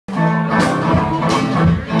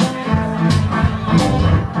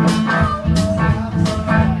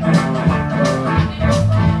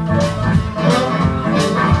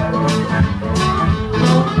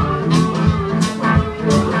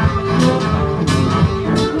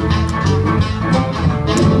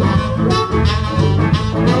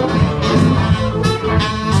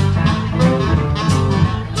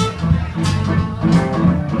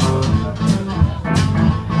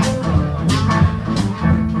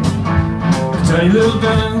Tell you little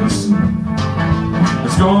dance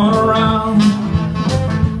that's going around.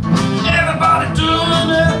 Everybody doing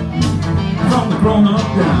it from the grown-up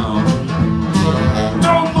down.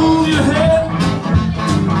 Don't move your head,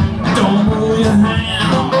 don't move your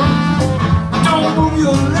hand, don't move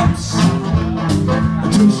your lips,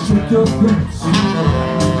 just shake your hips.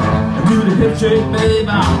 Do the hip shake,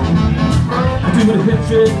 baby. Do the hip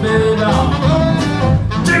shake, baby.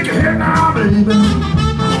 Take a hit now, baby.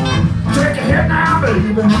 Take a hit now,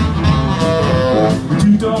 baby. But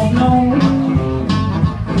you don't know,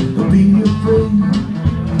 don't be afraid.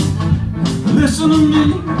 Listen to me,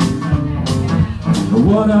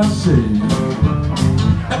 what I say.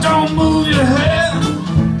 Don't move your head,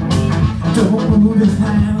 don't move your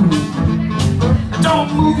hands, don't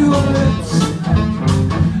move your lips,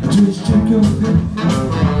 just shake your hips.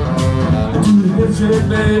 Do the hip shake,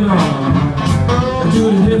 baby. Do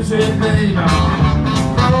the hip shake, baby.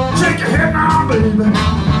 Shake your head now, baby.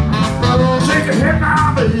 Shake your head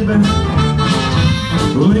now, baby.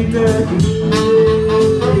 Well, ain't that easy?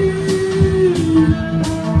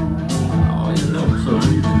 Oh, you know it's so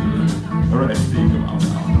easy. All right, Steve, come on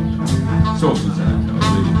now. Show us the time.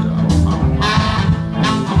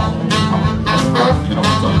 You know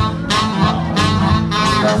what's up?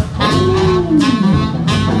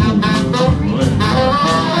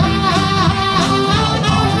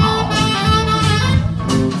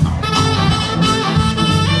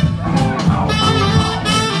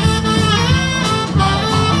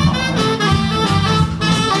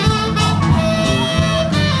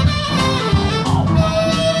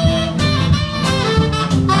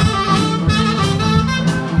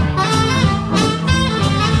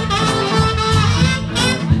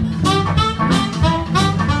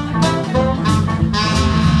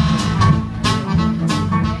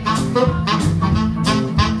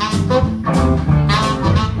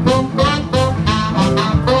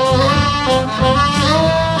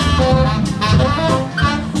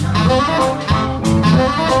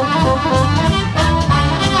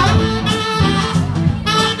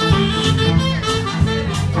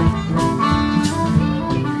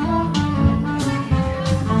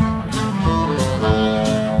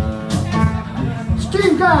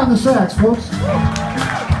 On the sax, folks.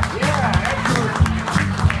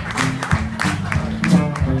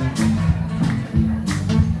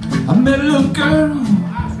 I met a little girl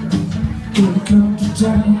in the country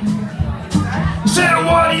town. I said,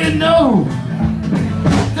 what do you know?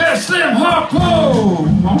 There's Slim Harpo.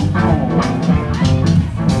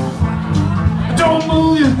 Don't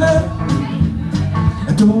move your head,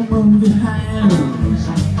 don't move your hands,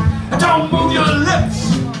 don't move your lips.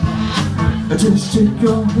 Just shake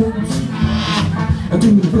your hips. Do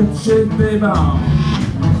the hip shake, baby.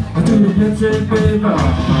 Do the hip shake, baby.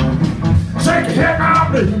 Shake your head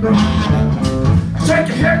now, baby. Shake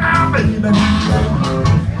your head now, baby.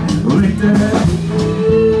 Lick that.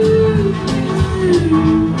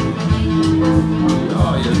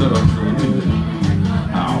 Oh, you little crazy.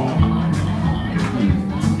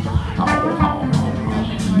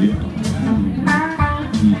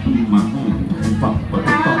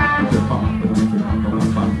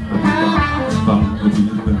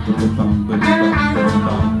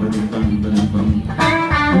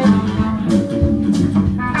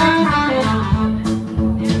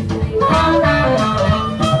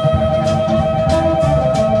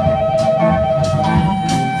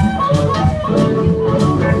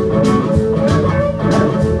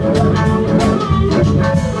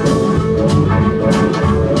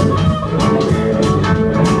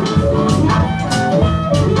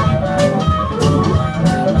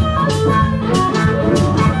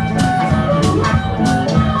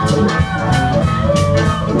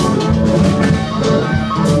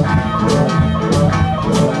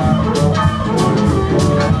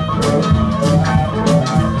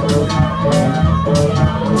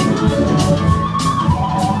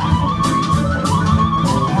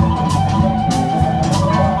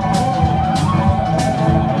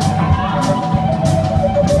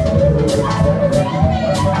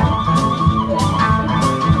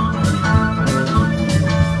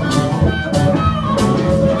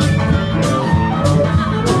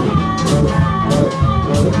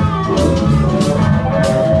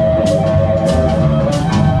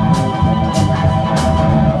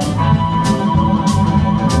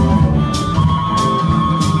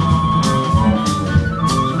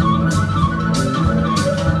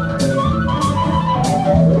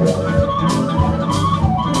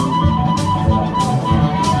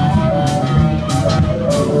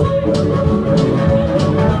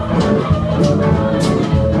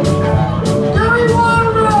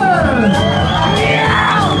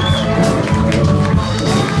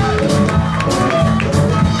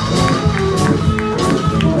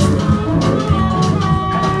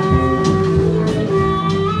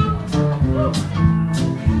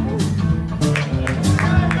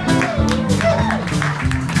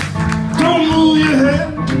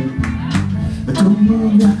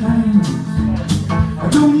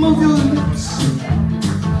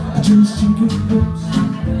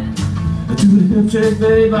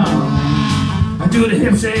 baby. I do the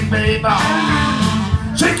hip shake, baby.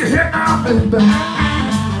 Shake your hip now, baby.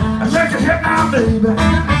 I shake your hip now,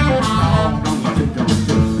 baby.